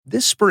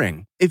This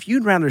spring, if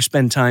you'd rather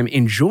spend time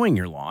enjoying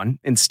your lawn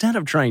instead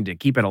of trying to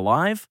keep it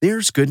alive,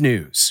 there's good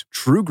news.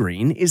 True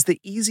Green is the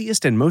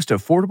easiest and most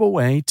affordable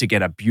way to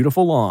get a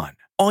beautiful lawn.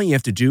 All you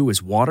have to do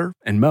is water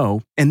and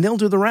mow, and they'll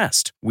do the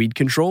rest. Weed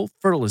control,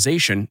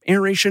 fertilization,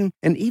 aeration,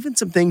 and even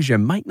some things you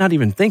might not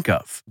even think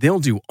of. They'll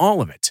do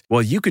all of it,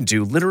 while you can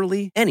do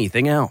literally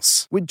anything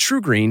else. With True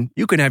Green,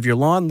 you can have your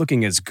lawn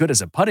looking as good as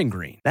a putting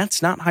green.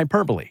 That's not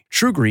hyperbole.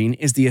 True Green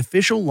is the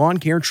official lawn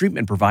care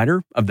treatment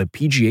provider of the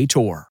PGA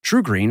Tour.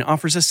 True Green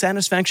offers a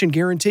satisfaction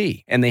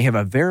guarantee, and they have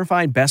a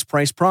verified best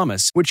price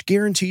promise, which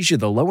guarantees you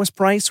the lowest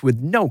price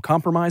with no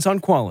compromise on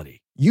quality.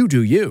 You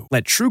do you.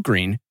 Let True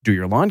Green do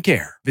your lawn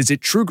care. Visit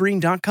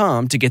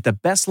TrueGreen.com to get the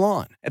best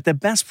lawn at the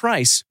best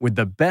price with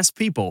the best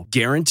people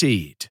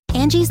guaranteed.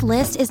 Angie's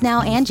List is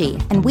now Angie,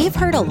 and we've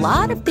heard a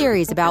lot of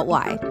theories about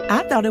why.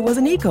 I thought it was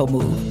an eco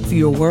move.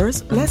 Fewer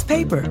words, less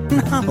paper.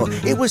 No,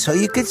 it was so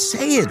you could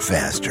say it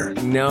faster.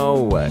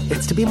 No,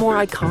 it's to be more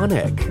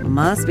iconic.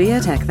 Must be a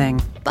tech thing.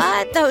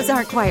 But those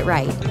aren't quite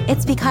right.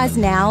 It's because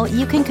now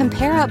you can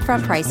compare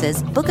upfront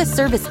prices, book a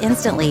service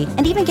instantly,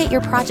 and even get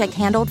your project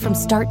handled from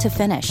start to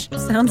finish.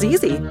 Sounds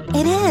easy.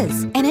 It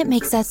is, and it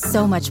makes us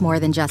so much more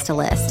than just a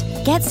list.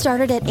 Get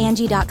started at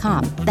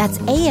Angie.com. That's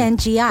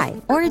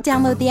ANGI, or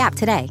download the app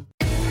today.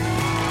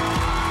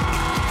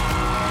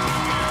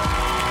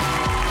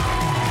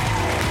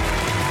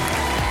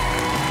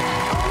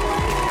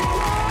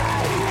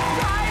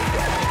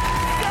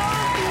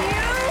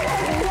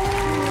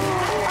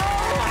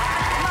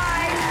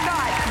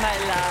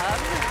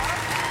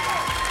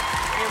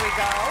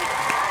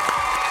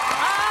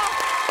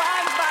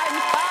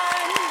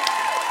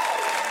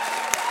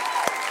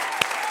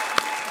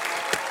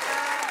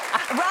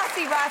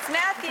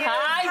 Matthew.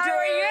 Hi, how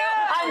are you?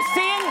 I'm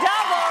seeing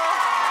double.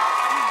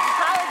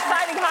 How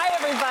exciting. Hi,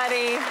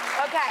 everybody.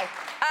 Okay.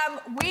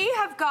 We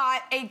have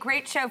got a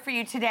great show for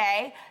you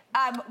today.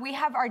 We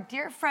have our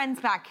dear friends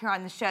back here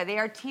on the show. They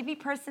are TV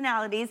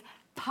personalities,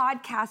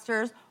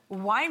 podcasters,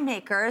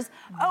 winemakers,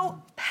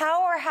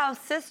 powerhouse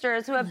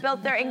sisters who have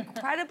built their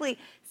incredibly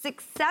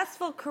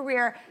successful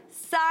career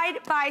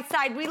side by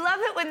side. We love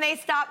it when they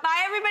stop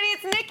by. Everybody,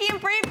 it's Nikki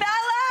and Brie Bella.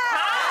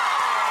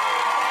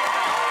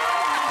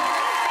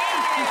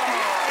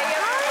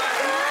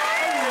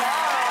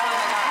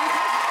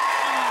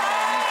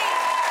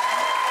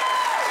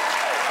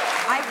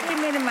 I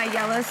came in my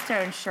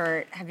Yellowstone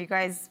shirt. Have you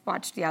guys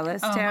watched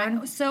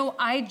Yellowstone? So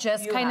I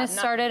just kind of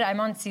started. I'm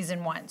on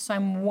season 1, so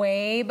I'm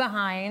way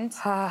behind.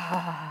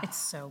 It's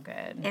so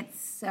good.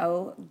 It's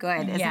so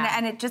good, isn't it?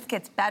 And it just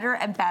gets better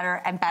and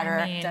better and better.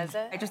 I mean, does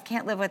it? I just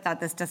can't live without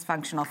this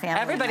dysfunctional family.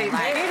 Everybody don't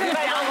love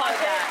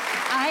that.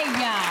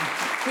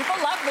 People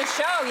love the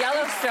show,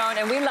 Yellowstone,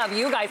 and we love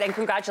you guys. And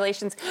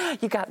congratulations,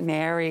 you got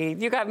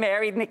married. You got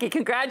married, Nikki.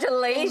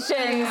 Congratulations,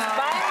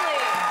 finally.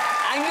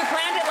 And you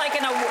planned it like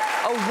in a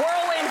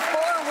whirlwind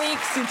 4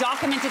 weeks. You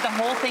documented the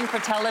whole thing for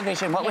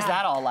television. What was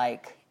that all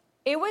like?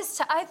 It was,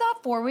 I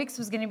thought 4 weeks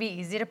was gonna be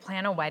easy to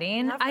plan a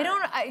wedding.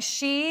 Never.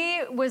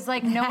 She was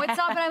like, no, it's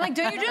not. But I'm like,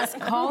 don't you just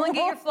call and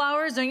get your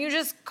flowers? Don't you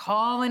just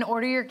call and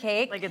order your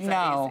cake? Like it's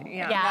so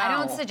easy. I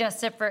don't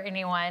suggest it for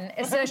anyone,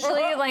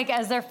 especially like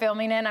as they're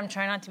filming it. I'm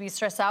trying not to be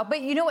stressed out.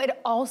 But you know,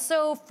 it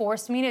also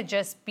forced me to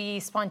just be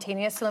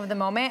spontaneous, to live the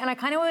moment. And I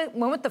kind of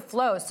went with the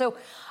flow. So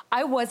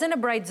I wasn't a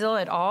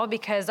bridezilla at all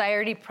because I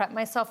already prepped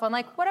myself on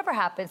like, whatever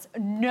happens.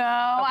 No,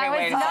 I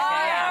was not.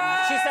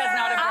 Yeah. She says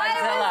not a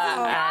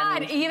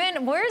bridezilla.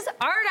 Even, where's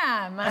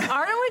Artem?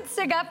 Artem would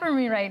stick up for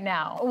me right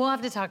now. We'll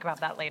have to talk about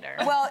that later.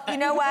 Well, you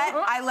know what?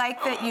 I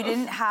like that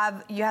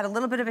you had a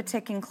little bit of a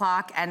ticking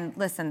clock, and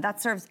listen,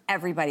 that serves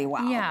everybody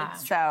well. Yeah.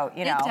 So,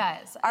 you know. It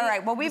does. All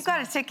right, well, we've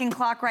got a ticking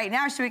clock right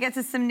now. Should we get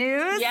to some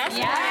news? Yes. Bree,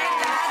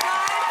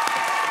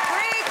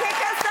 kick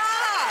us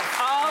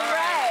off. All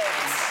right.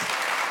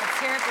 Let's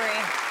hear it,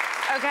 Bree.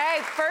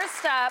 Okay,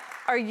 first up,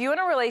 are you in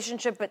a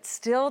relationship but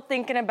still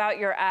thinking about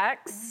your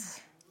ex?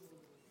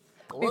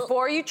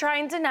 Before you try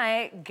and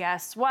deny it,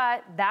 guess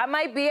what? That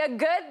might be a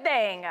good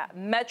thing.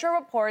 Metro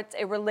reports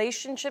a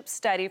relationship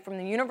study from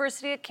the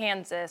University of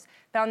Kansas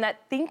found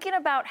that thinking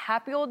about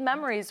happy old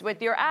memories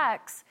with your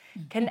ex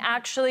can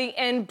actually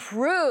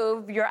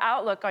improve your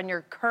outlook on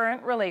your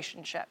current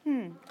relationship.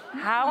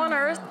 How on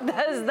earth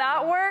does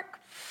that work?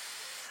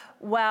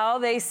 Well,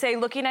 they say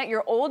looking at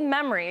your old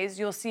memories,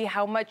 you'll see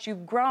how much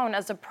you've grown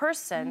as a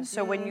person.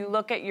 So when you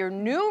look at your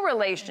new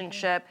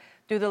relationship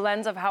through the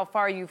lens of how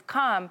far you've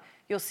come,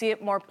 you'll see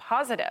it more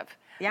positive.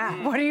 Yeah.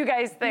 What do you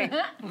guys think?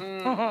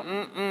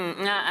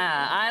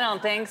 I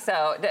don't think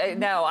so.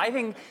 No, I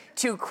think,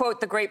 to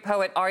quote the great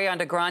poet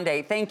Ariana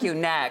Grande, thank you,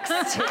 next.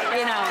 Once you're done.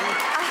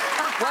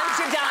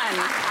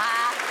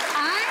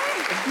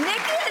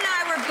 Nikki and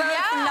I were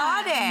both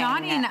nodding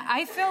Nodding.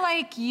 I feel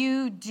like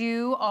you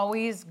do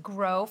always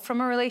grow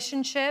from a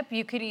relationship.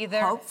 You could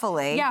either...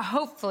 Hopefully. Yeah,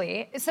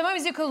 hopefully.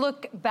 Sometimes you could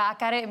look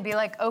back at it and be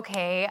like,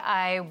 okay,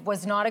 I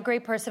was not a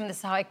great person. This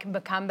is how I can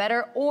become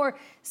better. Or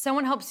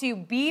someone helps you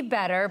be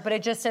better, but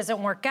it just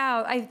doesn't work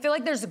out. I feel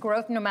like there's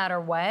growth no matter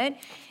what.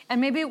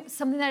 And maybe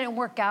something that didn't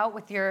work out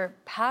with your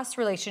past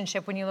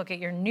relationship, when you look at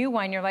your new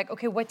one, you're like,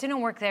 okay, what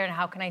didn't work there and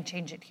how can I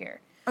change it here?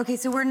 Okay,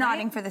 so we're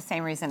nodding for the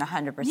same reason,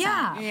 100%.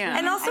 Yeah.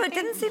 And also, it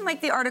didn't seem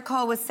like the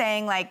article was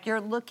saying, like, you're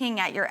looking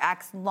at your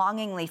ex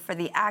longingly for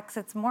the ex.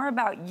 It's more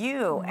about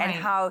you and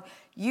how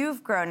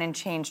you've grown and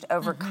changed,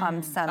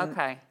 overcome some,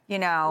 you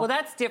know. Well,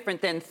 that's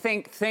different than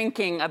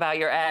thinking about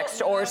your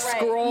ex or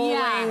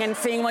scrolling and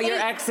seeing what your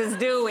ex is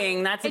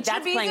doing. That's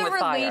playing with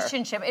fire.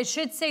 Relationship. It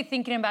should say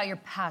thinking about your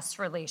past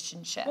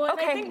relationship. Well,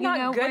 I think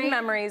not good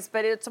memories,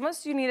 but it's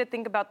almost you need to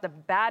think about the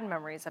bad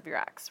memories of your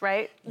ex,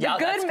 right? Yeah,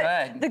 that's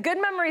good. The good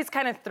memories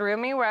kind of threw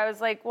me, where I was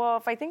like, well,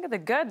 if I think of the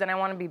good, then I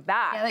want to be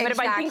back. Yeah, but if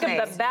I think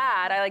of the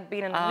bad, I like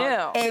being in the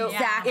new.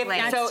 Exactly.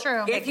 That's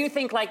true. If you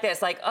think like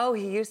this, like, oh,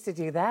 he used to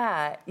do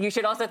that, you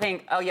should also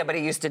think, oh, yeah, but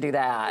he used to do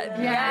that.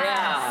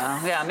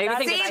 Yeah. Maybe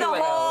think see of the two of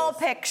whole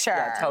those. picture.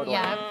 Yeah, totally.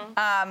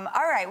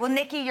 All right, well,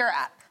 Nikki, you're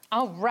up.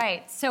 All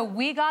right, so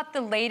we got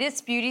the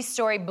latest beauty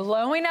story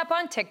blowing up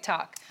on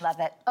TikTok. Love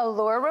it.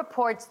 Allure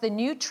reports the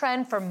new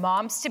trend for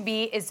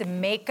moms-to-be is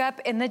makeup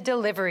in the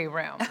delivery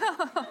room.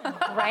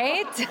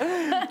 Right?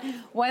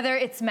 Whether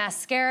it's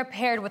mascara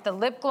paired with a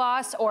lip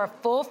gloss or a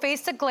full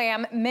face of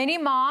glam, many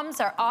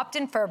moms are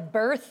opting for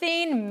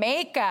birthing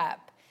makeup.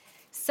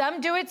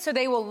 Some do it so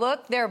they will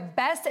look their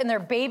best in their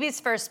baby's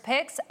first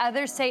pics.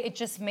 Others say it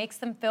just makes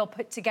them feel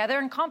put together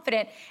and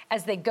confident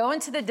as they go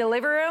into the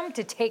delivery room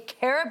to take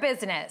care of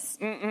business.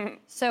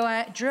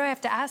 So, Drew, I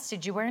have to ask,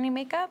 did you wear any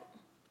makeup?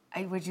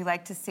 Would you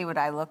like to see what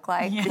I look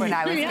like when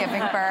I was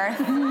giving birth?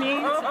 Me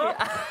too.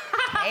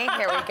 Hey,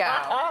 here we go.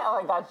 Oh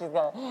my God, she's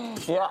gonna.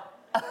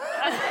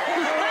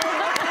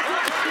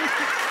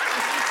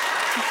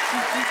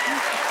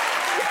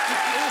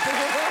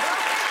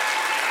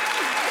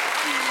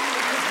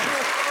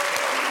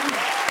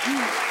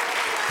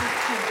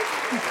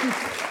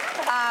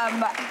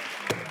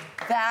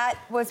 That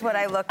was what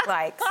I looked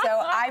like. So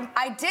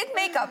I did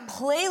make a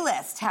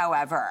playlist,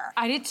 however.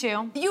 I did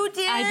too. You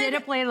did? I did a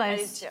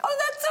playlist. Oh,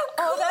 that's so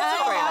cool.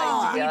 that's a great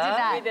idea. We did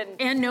that.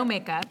 And no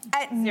makeup.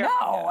 No,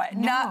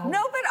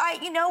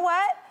 but you know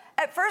what?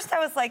 At first I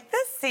was like,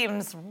 this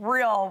seems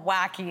real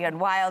wacky and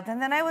wild.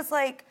 And then I was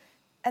like,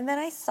 and then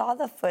I saw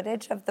the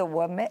footage of the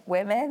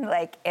women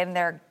like in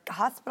their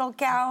hospital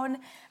gown.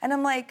 And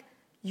I'm like,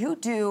 you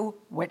do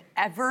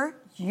whatever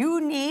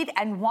you need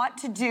and want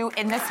to do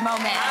in this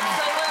moment.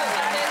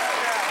 Absolutely.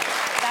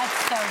 That's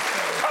so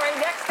true. All right,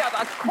 next up,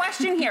 a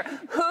question here.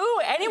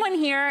 Anyone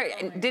here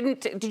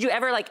did you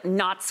ever like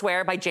not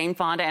swear by Jane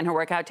Fonda and her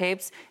workout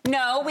tapes?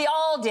 No, we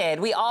all did.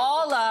 We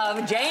all love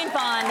Jane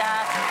Fonda.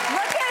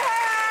 Look at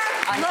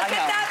her. Look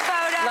at that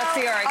photo. Let's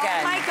see her again.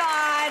 Oh my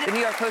God. The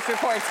New York Post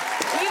reports,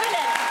 even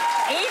at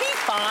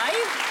 85,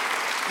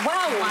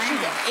 wow,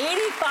 she's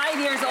 85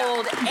 years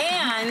old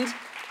and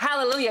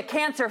hallelujah,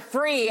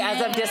 cancer-free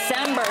as of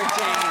December,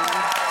 Jane.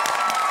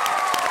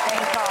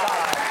 Thank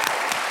God.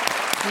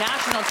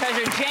 National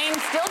treasure. Jane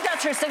still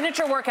does her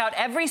signature workout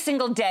every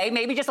single day,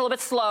 maybe just a little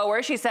bit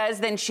slower, she says,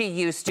 than she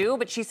used to.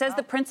 But she says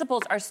the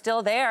principles are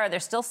still there.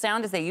 They're still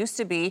sound as they used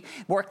to be.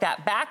 Work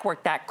that back,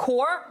 work that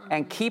core,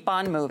 and keep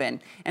on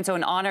moving. And so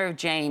in honor of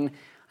Jane,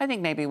 I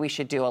think maybe we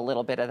should do a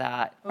little bit of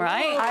that,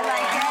 right? I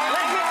like it.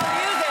 Let's hear the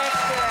music.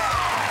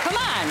 Come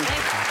on.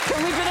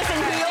 Can we do this in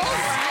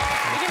heels?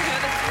 We can do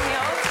this in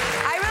heels.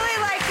 I really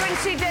liked when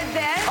she did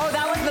this. Oh,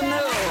 that was the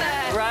move,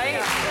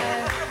 right?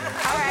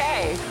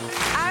 Okay.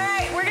 All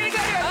right, we're gonna go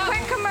to a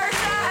quick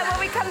commercial, and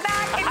when we come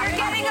back, if you're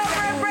getting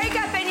over a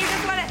breakup and you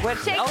just wanna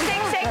shake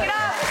it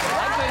up,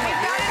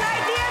 we've got an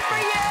idea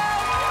for you.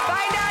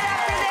 Find out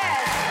after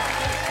this.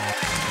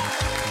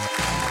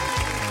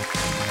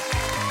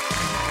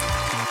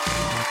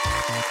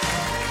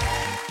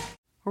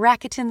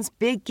 Rakuten's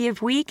Big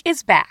Give Week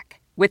is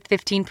back with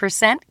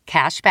 15%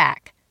 cash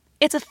back.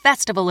 It's a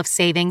festival of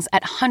savings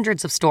at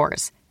hundreds of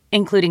stores,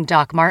 including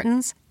Doc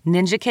Martens,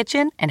 Ninja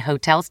Kitchen, and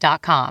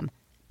Hotels.com.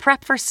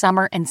 Prep for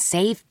summer and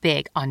save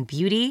big on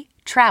beauty,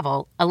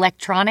 travel,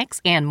 electronics,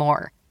 and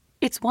more.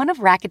 It's one of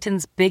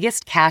Rakuten's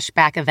biggest cash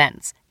back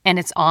events, and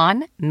it's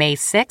on May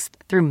 6th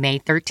through May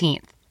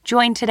 13th.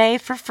 Join today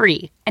for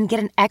free and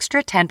get an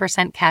extra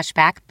 10% cash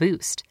back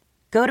boost.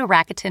 Go to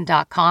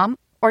Rakuten.com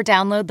or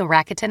download the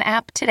Rakuten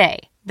app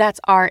today.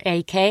 That's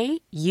RAKUTEN.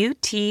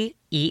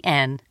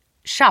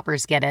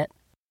 Shoppers get it.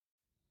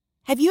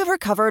 Have you ever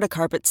covered a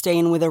carpet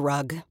stain with a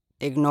rug?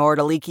 Ignored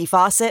a leaky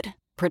faucet?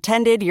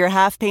 Pretended your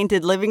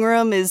half-painted living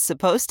room is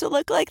supposed to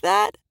look like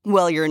that?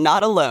 Well, you're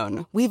not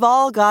alone. We've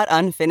all got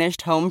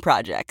unfinished home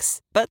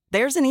projects. But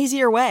there's an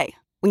easier way.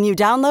 When you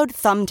download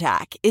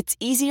Thumbtack, it's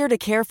easier to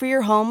care for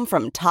your home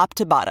from top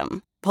to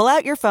bottom. Pull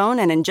out your phone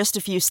and in just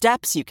a few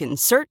steps, you can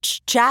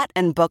search, chat,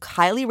 and book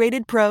highly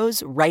rated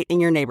pros right in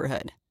your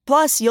neighborhood.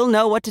 Plus, you'll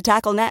know what to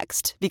tackle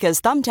next because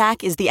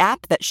Thumbtack is the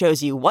app that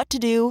shows you what to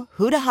do,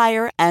 who to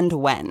hire, and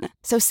when.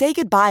 So say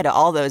goodbye to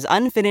all those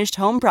unfinished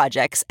home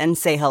projects and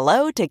say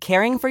hello to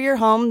caring for your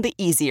home the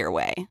easier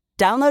way.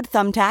 Download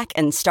Thumbtack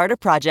and start a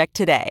project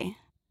today.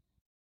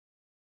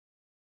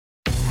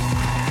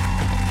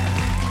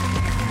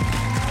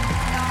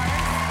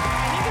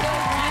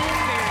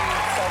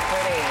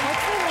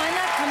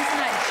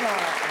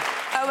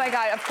 Oh my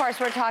God, of course,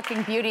 we're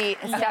talking beauty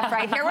stuff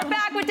right here. We're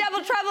back with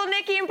Double Trouble,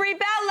 Nikki and Brie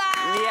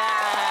Bella.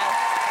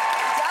 Yes.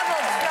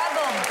 Double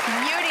Trouble,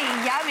 beauty,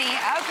 yummy.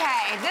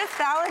 Okay, this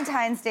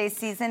Valentine's Day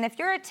season, if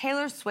you're a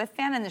Taylor Swift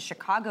fan in the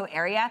Chicago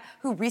area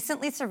who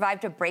recently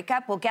survived a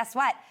breakup, well, guess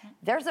what?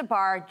 There's a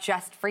bar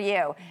just for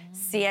you.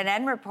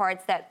 CNN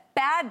reports that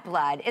Bad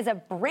Blood is a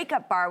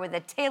breakup bar with a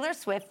Taylor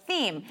Swift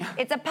theme.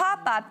 It's a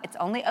pop-up. It's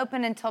only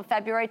open until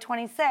February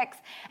 26th,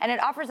 and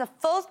it offers a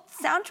full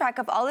soundtrack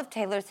of all of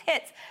Taylor's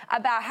hits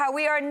about how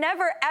we are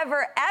never,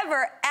 ever,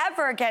 ever,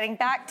 ever getting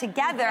back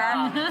together.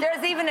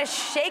 There's even a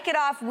shake it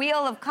off wheel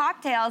of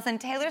cocktails and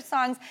Taylor's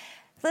songs.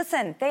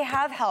 Listen, they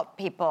have helped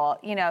people,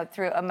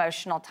 through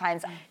emotional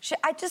times.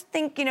 I just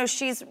think,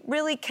 she's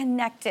really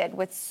connected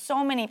with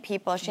so many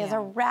people. She has a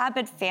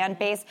rabid fan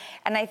base,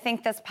 and I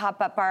think this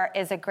pop-up bar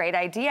is a great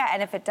idea.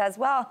 And if it does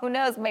well, who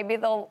knows? Maybe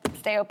they'll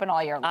stay open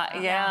all year long.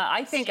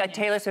 I think a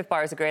Taylor Swift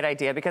bar is a great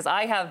idea because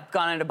I have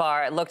gone in a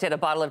bar, looked at a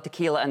bottle of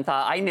tequila, and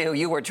thought, I knew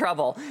you were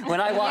trouble when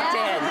I walked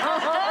in.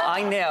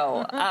 I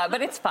knew.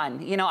 But it's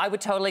fun. I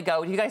would totally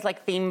go. Do you guys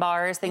like theme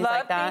bars, things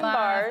like that?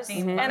 Love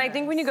theme bars. And I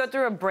think when you go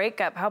through a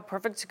breakup, how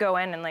perfect to go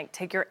in and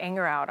take your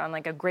anger out on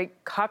a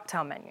great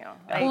cocktail menu.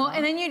 Well,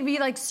 and then you'd be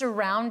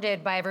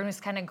surrounded by everyone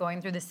who's kind of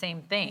going through the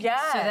same thing.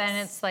 Yes. So then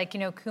it's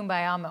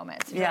kumbaya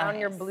moments. Drown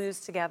your blues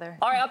together.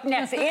 All right, up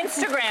next,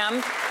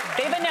 Instagram.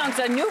 They've announced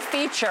a new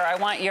feature I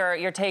want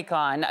your take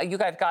on. You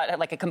guys got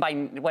a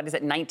combined,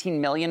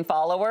 19 million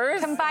followers?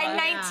 Combined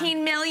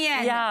 19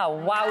 million. Yeah,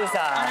 wowza.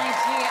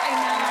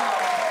 I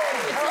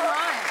know. It's a lot.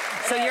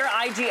 So your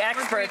IG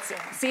experts,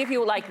 see if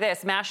you like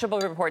this.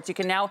 Mashable reports, you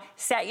can now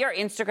set your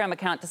Instagram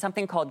account to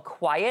something called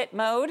quiet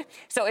mode.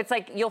 So it's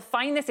you'll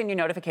find this in your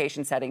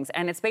notification settings,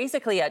 and it's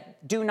basically a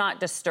do not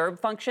disturb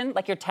function,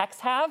 like your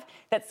texts have,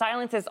 that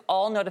silences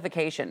all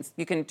notifications.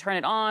 You can turn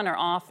it on or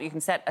off. You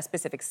can set a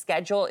specific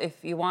schedule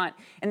if you want.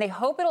 And they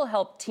hope it'll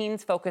help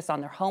teens focus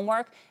on their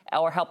homework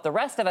or help the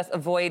rest of us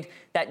avoid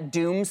that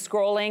doom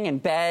scrolling in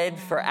bed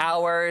for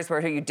hours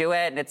where you do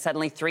it and it's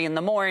suddenly 3 a.m.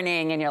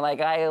 and you're like,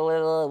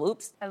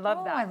 oops. I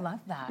love that. I love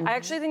that. I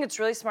actually think it's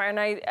really smart, and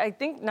I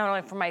think not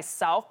only for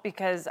myself,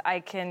 because I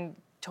can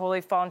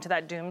totally fall into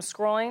that doom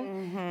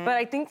scrolling, but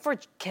I think for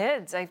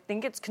kids, I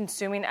think it's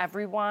consuming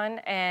everyone,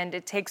 and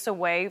it takes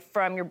away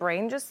from your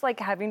brain just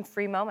having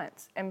free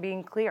moments and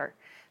being clear.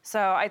 So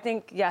I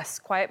think, yes,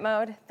 quiet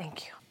mode,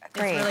 thank you.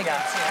 Agreed. It's really good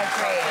too.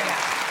 Agreed.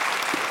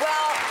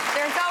 Well,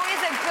 there's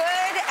always a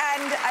good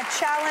and a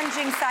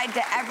challenging side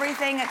to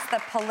everything. It's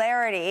the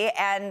polarity,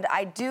 and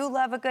I do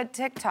love a good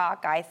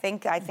TikTok. I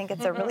think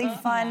it's a really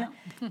fun,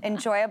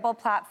 enjoyable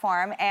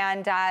platform,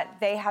 and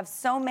they have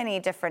so many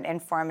different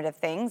informative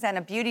things, and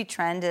a beauty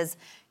trend is,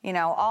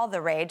 all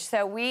the rage.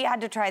 So we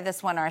had to try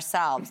this one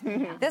ourselves.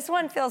 This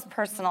one feels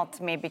personal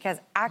to me because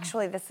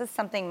actually this is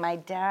something my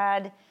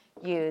dad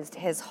used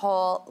his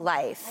whole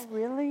life. Oh,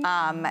 really?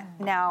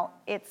 Now,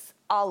 it's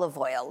olive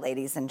oil,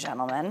 ladies and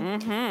gentlemen.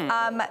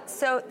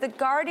 So The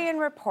Guardian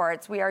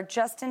reports we are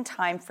just in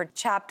time for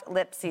chapped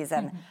lip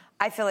season.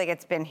 I feel like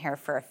it's been here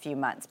for a few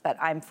months, but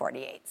I'm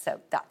 48, so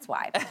that's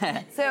why.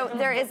 So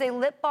there is a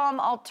lip balm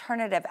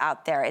alternative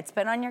out there. It's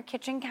been on your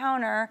kitchen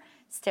counter,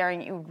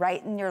 staring you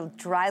right in your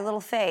dry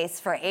little face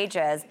for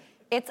ages.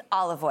 It's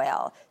olive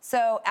oil.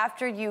 So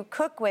after you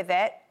cook with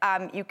it,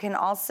 you can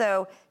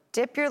also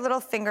dip your little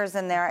fingers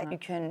in there, and you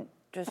can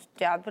just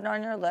dab it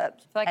on your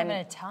lips. It's like I'm in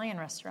an Italian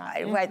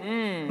restaurant.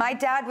 My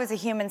dad was a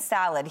human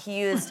salad. He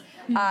used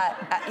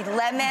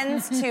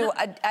lemons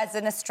as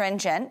an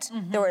astringent.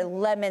 There were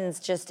lemons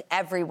just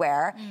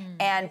everywhere,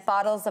 and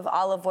bottles of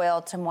olive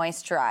oil to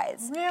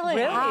moisturize. Really?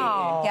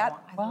 Wow.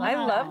 Yep. Wow. I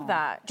love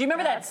that. Do you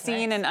remember that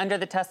scene in Under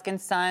the Tuscan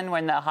Sun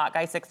when the hot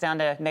guy sits down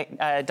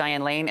to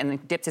Diane Lane and then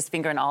dips his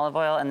finger in olive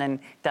oil and then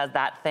does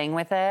that thing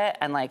with it,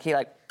 and he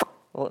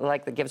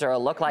gives her a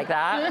look like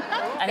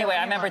that. Anyway,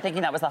 I remember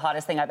thinking that was the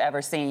hottest thing I've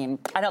ever seen.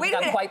 I don't think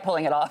I'm quite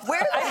pulling it off.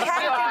 Where the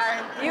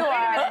heck You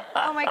are.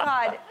 Oh my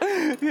God.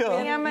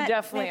 Damn it. You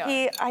definitely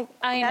Nikki,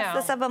 I messed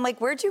this up. I'm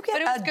like, where'd you get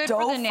But it was a good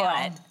dough for the nail.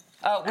 foot?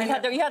 Oh,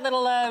 you had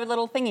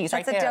little thingies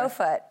right there. That's a dough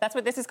foot. That's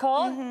what this is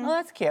called? Oh,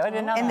 that's cute. I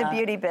didn't know In that. the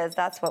beauty biz,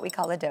 that's what we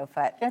call a dough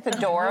foot. That's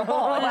adorable.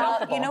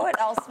 Well, you know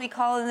what else we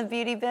call in the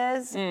beauty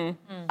biz?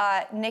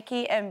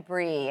 Nikki and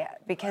Brie,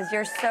 because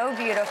you're so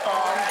beautiful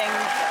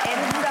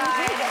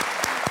inside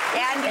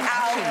and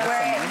out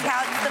where it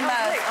counts the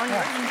most.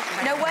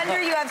 No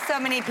wonder you have so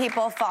many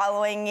people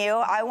following you.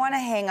 I want to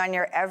hang on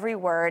your every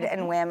word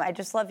and whim. I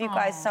just love you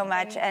guys so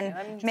much, and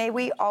may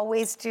we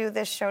always do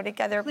this show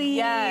together. Please.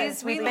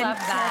 Yes, We've we been love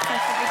here that.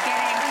 since the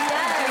beginning.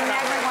 We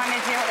never want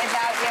to do it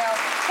without you.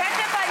 Catch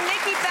up on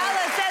Nikki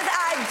Bella Says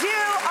I Do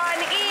on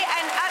E,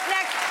 and up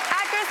next,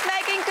 actress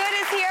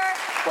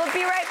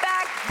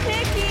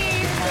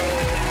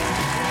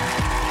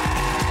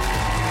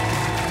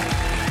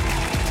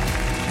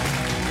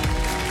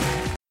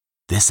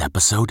This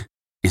episode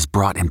is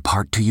brought in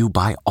part to you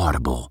by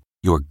Audible,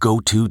 your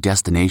go-to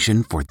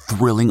destination for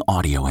thrilling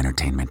audio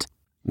entertainment.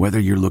 Whether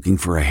you're looking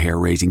for a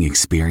hair-raising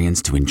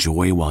experience to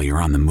enjoy while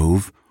you're on the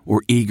move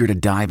or eager to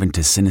dive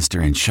into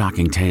sinister and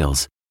shocking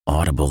tales,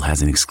 Audible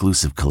has an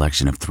exclusive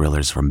collection of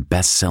thrillers from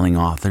best-selling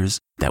authors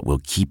that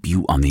will keep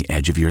you on the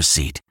edge of your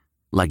seat.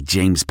 Like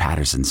James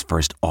Patterson's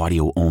first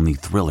audio-only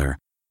thriller,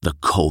 The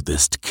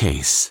Coldest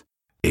Case.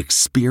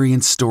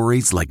 Experience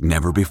stories like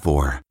never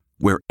before,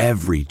 where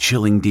every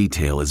chilling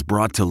detail is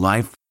brought to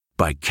life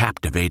by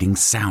captivating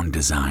sound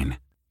design.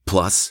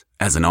 Plus,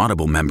 as an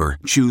Audible member,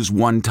 choose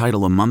one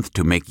title a month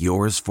to make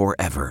yours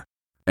forever.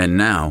 And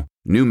now,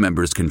 new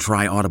members can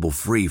try Audible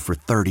free for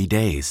 30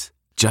 days.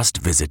 Just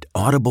visit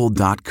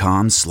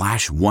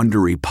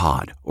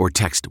audible.com/WonderyPod or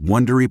text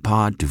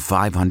WonderyPod to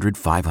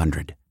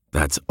 500-500.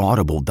 That's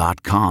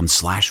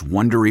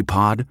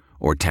audible.com/WonderyPod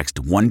or text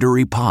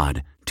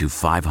WonderyPod to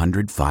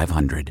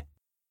 500-500.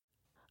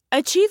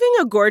 Achieving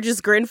a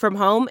gorgeous grin from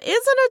home isn't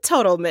a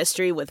total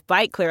mystery with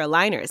Bite Clear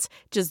aligners.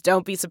 Just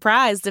don't be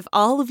surprised if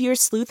all of your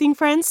sleuthing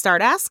friends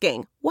start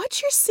asking,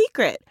 "What's your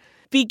secret?"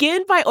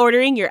 Begin by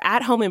ordering your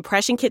at-home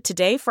impression kit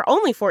today for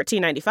only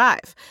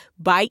 $14.95.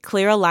 Bite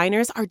Clear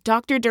aligners are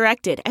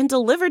doctor-directed and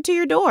delivered to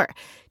your door.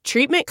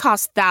 Treatment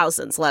costs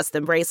thousands less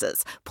than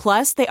braces.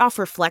 Plus, they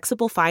offer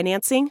flexible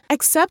financing,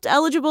 accept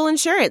eligible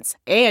insurance,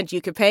 and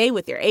you can pay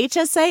with your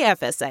HSA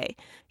FSA.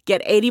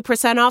 Get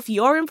 80% off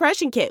your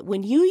impression kit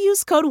when you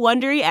use code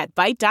WONDERY at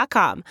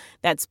Byte.com.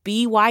 That's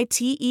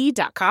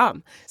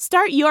BYTE.com.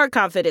 Start your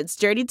confidence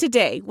journey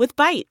today with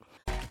Byte.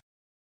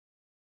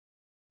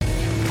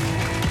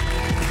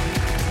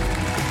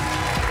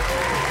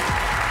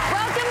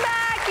 Welcome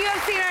back. You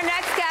have seen our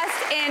next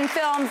guest in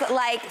films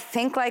like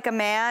Think Like a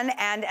Man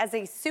and as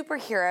a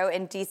superhero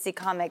in DC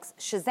Comics'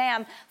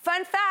 Shazam.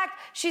 Fun fact,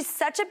 she's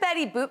such a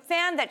Betty Boop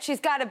fan that she's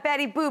got a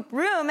Betty Boop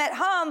room at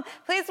home.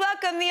 Please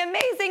welcome the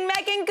amazing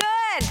Meagan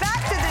Good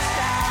back to the show.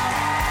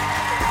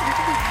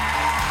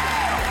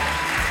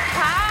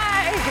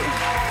 Hi.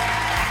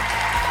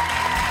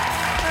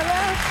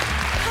 Hello.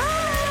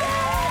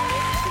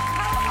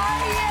 Hi.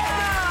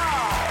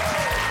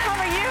 How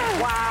are you?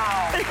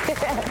 Wow.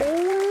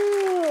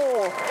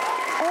 Ooh.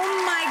 Oh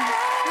my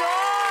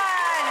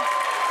God.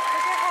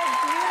 Look at how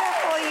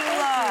beautiful you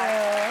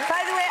look.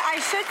 By the way, I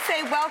should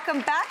say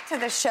welcome back to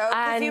the show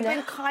because you've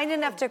been kind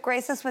enough to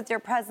grace us with your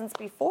presence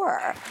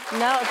before.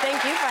 No,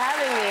 thank you for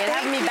having me and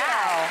having me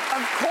back.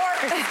 Of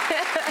course.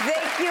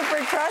 Thank you for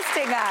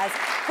trusting us.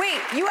 Wait,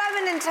 you have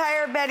an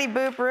entire Betty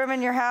Boop room in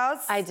your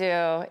house? I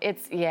do.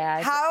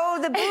 How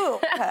the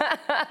boop?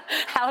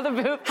 How the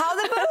boop? How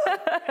the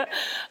boop?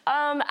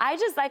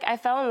 I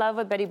fell in love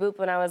with Betty Boop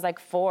when I was like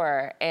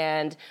 4,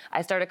 and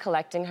I started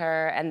collecting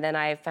her, and then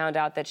I found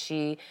out that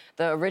the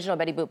original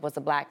Betty Boop was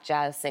a black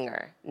jazz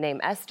singer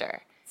named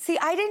Esther. See,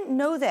 I didn't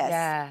know this.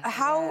 Yeah.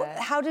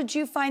 How did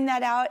you find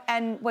that out?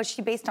 And was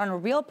she based on a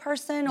real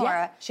person or?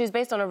 Yeah, she was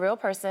based on a real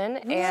person.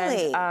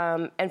 Really?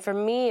 And for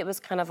me, it was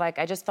kind of like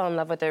I just fell in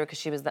love with her because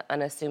she was the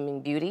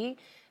unassuming beauty.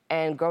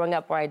 And growing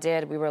up where I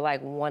did, we were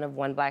like one of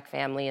one black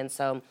family, and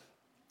so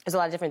there's a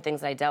lot of different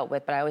things that I dealt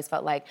with. But I always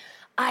felt like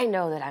I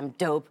know that I'm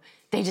dope.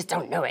 They just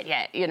don't know it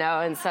yet, you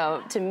know? And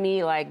so to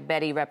me, like,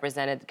 Betty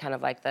represented kind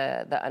of like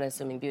the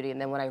unassuming beauty. And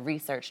then when I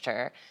researched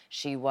her,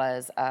 she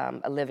was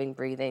a living,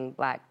 breathing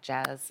black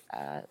jazz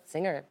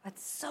singer.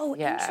 That's so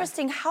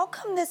interesting. How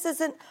come this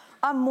isn't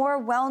a more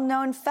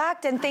well-known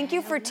fact? And thank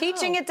you for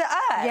teaching it to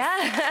us.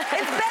 Yeah.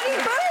 It's Betty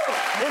Boop.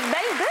 It's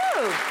Betty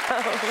Boop.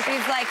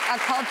 She's like a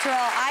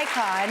cultural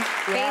icon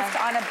based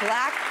on a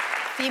black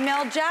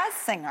female jazz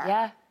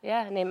singer.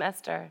 Yeah, named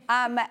Esther.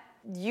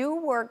 You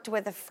worked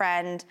with a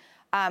friend,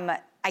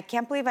 I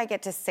can't believe I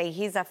get to say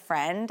he's a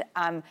friend,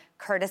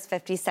 Curtis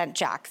 50 Cent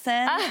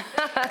Jackson.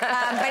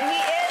 But he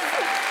is.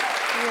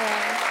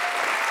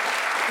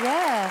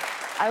 Yeah.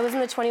 I was in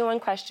the 21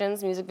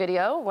 Questions music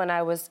video when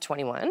I was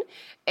 21.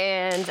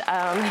 And it's... Look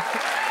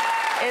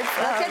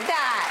at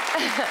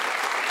that.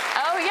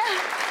 Oh,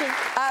 yeah.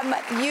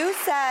 You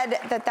said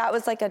that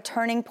was like a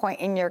turning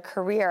point in your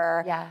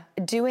career.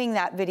 Doing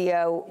that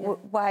video.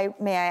 Why,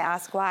 may I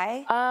ask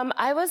why?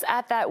 I was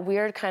at that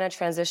weird kind of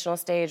transitional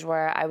stage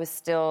where I was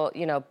still,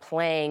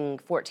 playing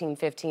 14,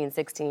 15,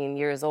 16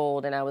 years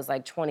old, and I was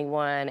like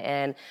 21.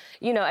 And,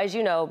 as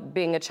you know,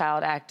 being a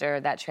child actor,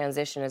 that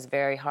transition is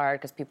very hard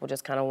because people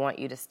just kind of want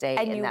you to stay in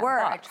that box. And you were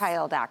a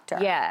child actor.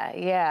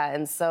 Yeah.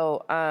 And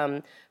so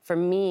for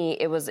me,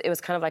 it was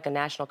kind of like a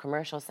national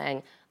commercial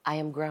saying, I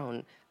am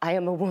grown. I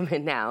am a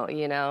woman now,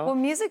 Well,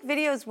 music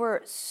videos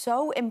were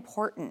so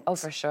important. Oh,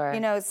 for sure.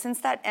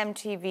 Since that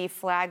MTV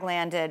flag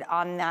landed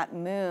on that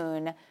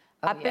moon,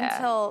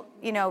 until,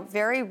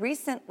 very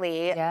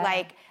recently,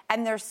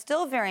 and they're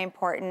still very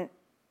important,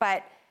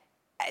 but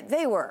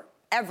they were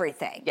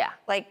everything. Yeah.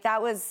 Like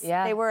that was,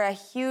 they were a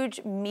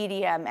huge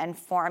medium and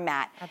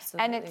format.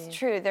 Absolutely. And it's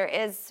true, there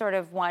is sort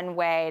of one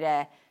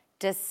way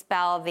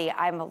dispel the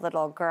I'm a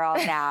little girl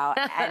now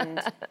and,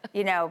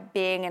 you know,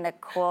 being in a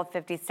cool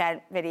 50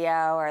 Cent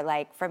video or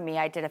like for me,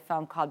 I did a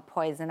film called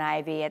Poison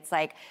Ivy. It's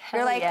like,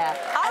 you're like,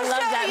 I'll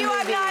show you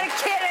I'm not a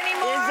kid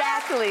anymore.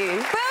 Exactly.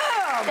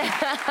 Boom.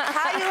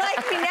 How you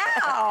like me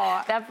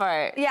now? That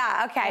part.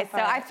 Yeah, okay, so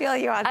I feel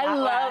you on that I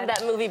love one.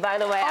 that movie, by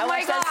the way. I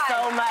watched that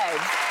so much.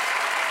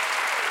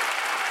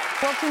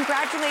 Well,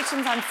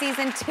 congratulations on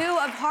season 2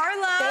 of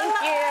Harlem.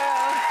 Thank you.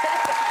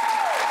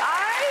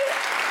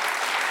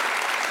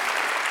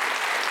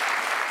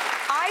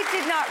 I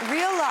did not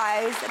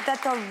realize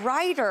that the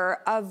writer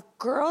of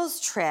Girls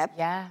Trip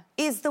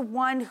is the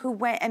one who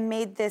went and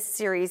made this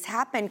series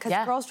happen, because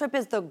Girls Trip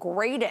is the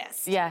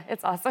greatest. Yeah,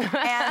 it's awesome. And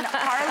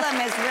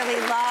Harlem is really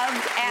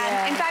loved.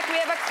 And in fact, we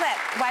have a clip.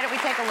 Why don't we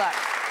take a look?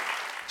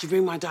 Did you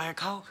bring my Diet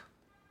Coke?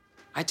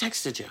 I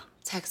texted you.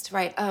 Text,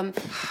 right. I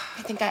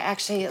think I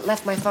actually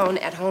left my phone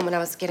at home when I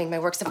was getting my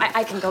work stuff.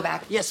 I can go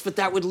back. Yes, but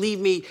that would leave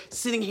me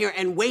sitting here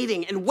and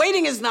waiting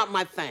is not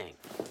my thing.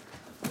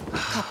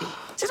 Copy.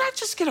 Did I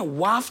just get a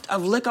waft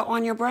of liquor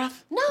on your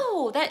breath?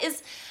 No, that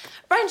is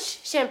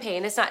brunch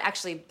champagne. It's not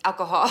actually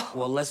alcohol.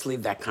 Well, let's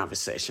leave that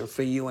conversation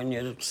for you and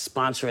your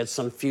sponsor at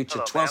some future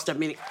 12-step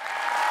meeting.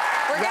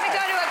 We're going to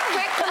go to a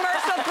quick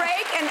commercial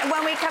break, and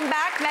when we come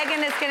back,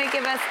 Meagan is going to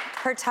give us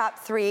her top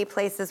 3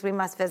 places we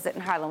must visit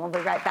in Harlem. We'll be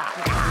right back.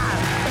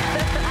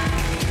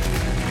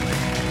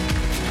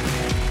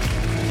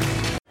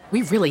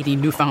 We really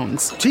need new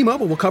phones.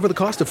 T-Mobile will cover the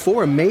cost of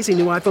 4 amazing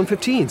new iPhone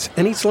 15s,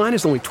 and each line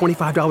is only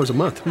 $25 a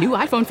month. New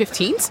iPhone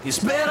 15s? It's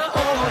better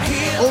over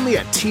here. Only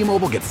at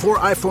T-Mobile, get 4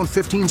 iPhone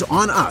 15s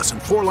on us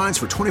and 4 lines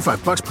for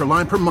 $25 per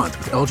line per month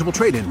with eligible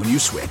trade-in when you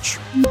switch.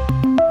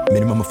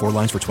 Minimum of 4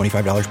 lines for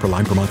 $25 per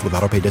line per month with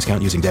autopay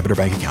discount using debit or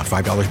bank account.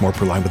 $5 more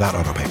per line without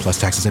autopay, plus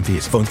taxes and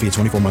fees. Phone fee at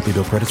 24 monthly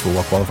bill credits for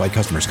well-qualified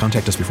customers.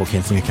 Contact us before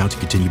canceling account to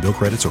continue bill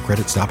credits or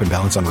credit stop and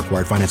balance on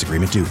required finance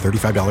agreement due.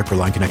 $35 per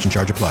line connection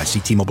charge applies. See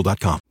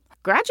T-Mobile.com.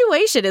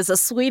 Graduation is a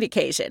sweet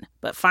occasion,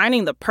 but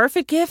finding the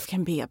perfect gift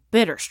can be a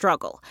bitter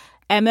struggle.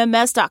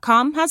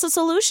 MMS.com has a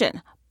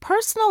solution.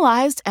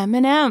 Personalized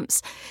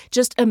M&Ms.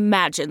 Just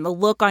imagine the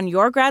look on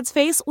your grad's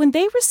face when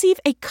they receive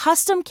a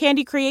custom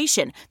candy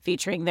creation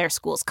featuring their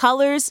school's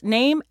colors,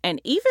 name, and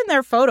even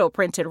their photo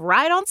printed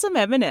right on some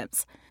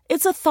M&Ms.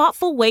 It's a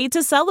thoughtful way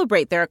to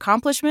celebrate their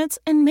accomplishments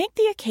and make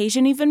the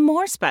occasion even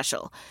more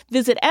special.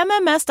 Visit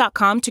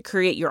MMS.com to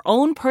create your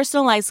own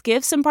personalized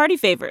gifts and party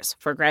favors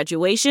for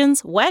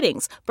graduations,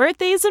 weddings,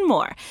 birthdays, and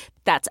more.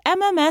 That's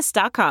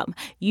MMS.com.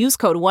 Use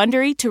code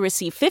WONDERY to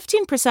receive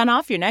 15%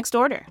 off your next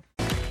order.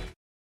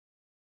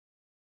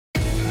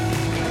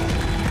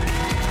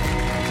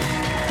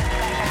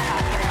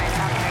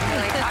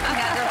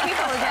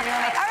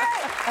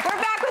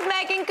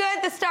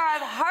 The star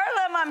of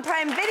Harlem on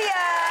Prime Video.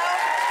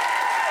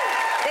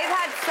 They've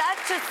had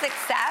such a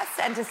success,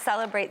 and to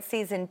celebrate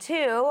season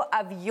 2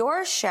 of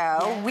your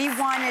show, we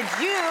wanted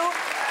you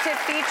to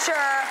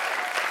feature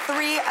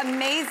 3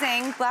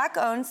 amazing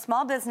Black-owned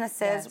small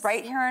businesses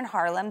right here in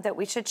Harlem that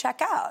we should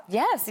check out.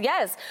 Yes.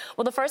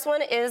 Well, the first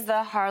one is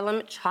the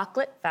Harlem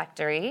Chocolate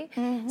Factory.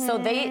 So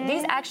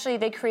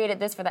they created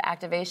this for the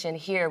activation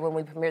here when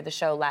we premiered the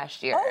show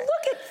last year. Oh, look,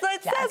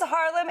 it says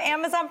Harlem,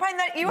 Amazon Prime,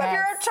 that you have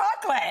your own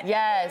chocolate.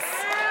 Yes.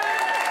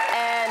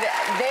 And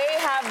they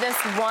have this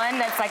one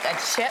that's like a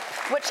chip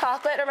with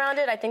chocolate around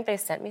it. I think they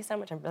sent me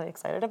some, which I'm really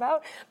excited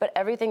about. But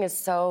everything is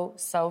so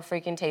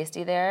freaking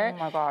tasty there. Oh,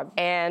 my God.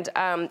 And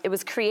it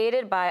was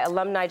created by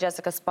alumni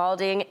Jessica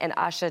Spalding and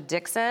Asha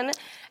Dixon.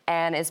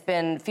 And it's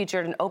been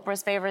featured in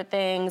Oprah's favorite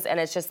things. And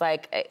it's just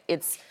like,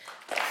 it's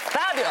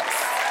fabulous.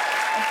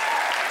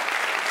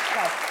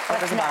 Okay.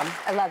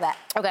 I love that.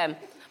 Okay.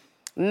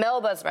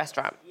 Melba's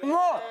restaurant.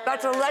 Oh,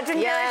 that's a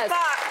legendary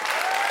spot.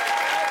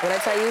 When I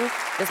tell you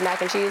this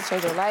mac and cheese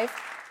changed your life,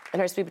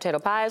 and her sweet potato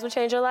pies would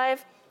change your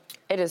life,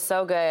 it is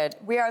so good.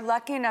 We are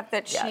lucky enough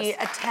that she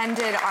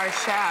attended our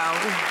show.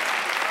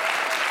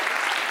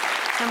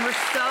 And we're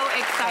so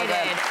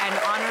excited and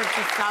honored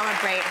to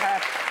celebrate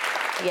her.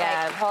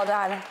 Yeah. Like, hold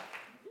on.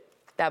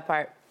 That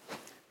part.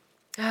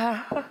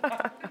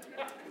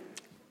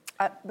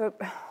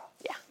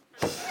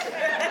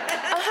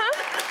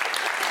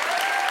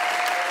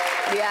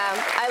 Yeah,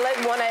 I like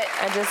one.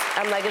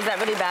 I'm like, is that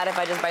really bad if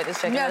I just bite this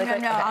chicken? No.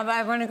 Okay.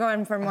 I want to go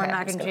in for more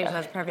mac and cheese.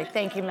 That's perfect.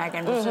 Thank you,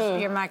 Meagan.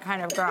 You're my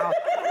kind of girl.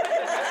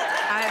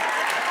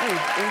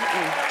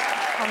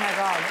 Oh my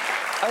God.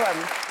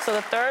 Okay, so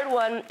the third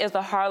one is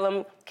the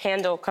Harlem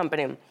Candle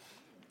Company.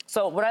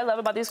 So what I love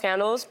about these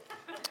candles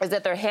is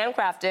that they're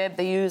handcrafted.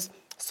 They use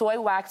soy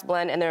wax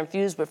blend and they're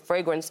infused with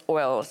fragrance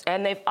oils.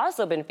 And they've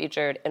also been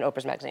featured in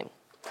Oprah's magazine.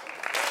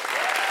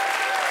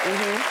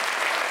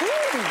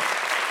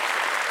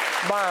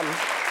 Bomb.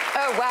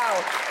 Oh,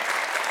 wow.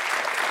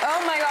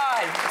 Oh, my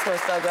God. It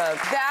smells so good.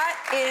 That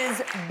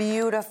is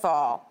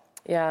beautiful.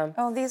 Yeah.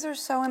 Oh, these are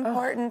so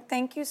important.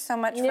 Thank you so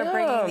much for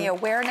bringing the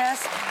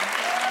awareness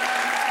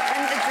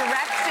and the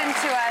direction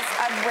to us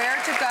of where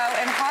to go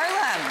in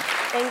Harlem.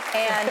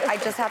 And I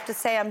just have to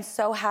say, I'm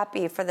so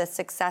happy for the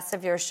success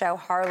of your show,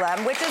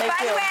 Harlem, which is, by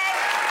the way,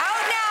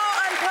 out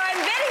now on Prime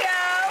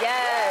Video.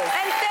 Yes.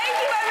 And thank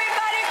you,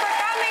 everybody, for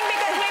coming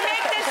because we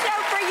make this show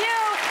for you.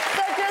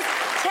 So just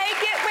take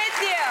it with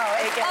you.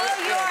 It's all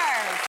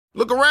yours.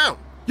 Look around.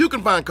 You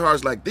can find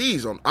cars like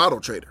these on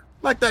AutoTrader,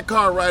 like that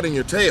car riding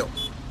your tail.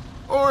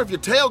 Or if you're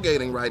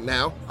tailgating right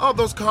now, all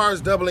those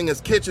cars doubling as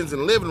kitchens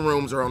and living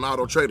rooms are on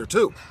AutoTrader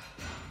too.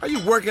 Are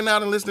you working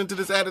out and listening to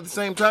this ad at the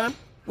same time?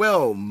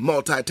 Well,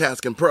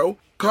 multitasking pro,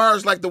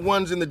 cars like the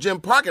ones in the gym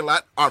parking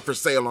lot are for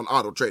sale on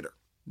AutoTrader.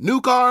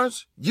 New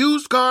cars,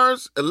 used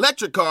cars,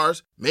 electric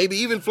cars, maybe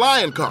even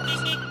flying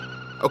cars.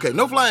 Okay,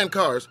 no flying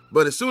cars,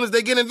 but as soon as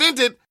they get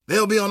invented,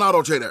 they'll be on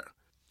AutoTrader.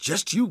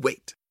 Just you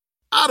wait.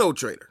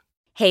 AutoTrader.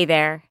 Hey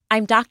there,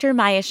 I'm Dr.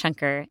 Maya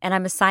Shankar, and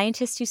I'm a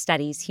scientist who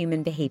studies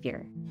human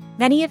behavior.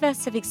 Many of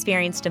us have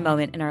experienced a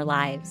moment in our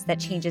lives that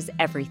changes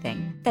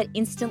everything, that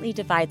instantly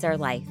divides our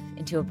life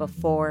into a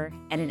before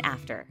and an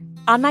after.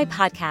 On my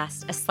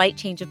podcast, A Slight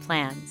Change of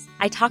Plans,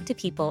 I talk to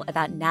people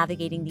about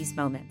navigating these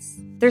moments.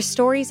 Their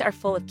stories are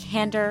full of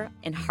candor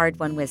and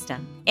hard-won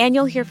wisdom. And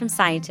you'll hear from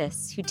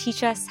scientists who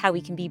teach us how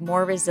we can be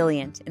more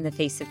resilient in the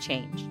face of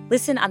change.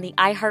 Listen on the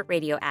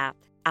iHeartRadio app,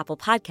 Apple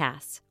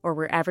Podcasts, or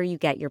wherever you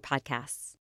get your podcasts.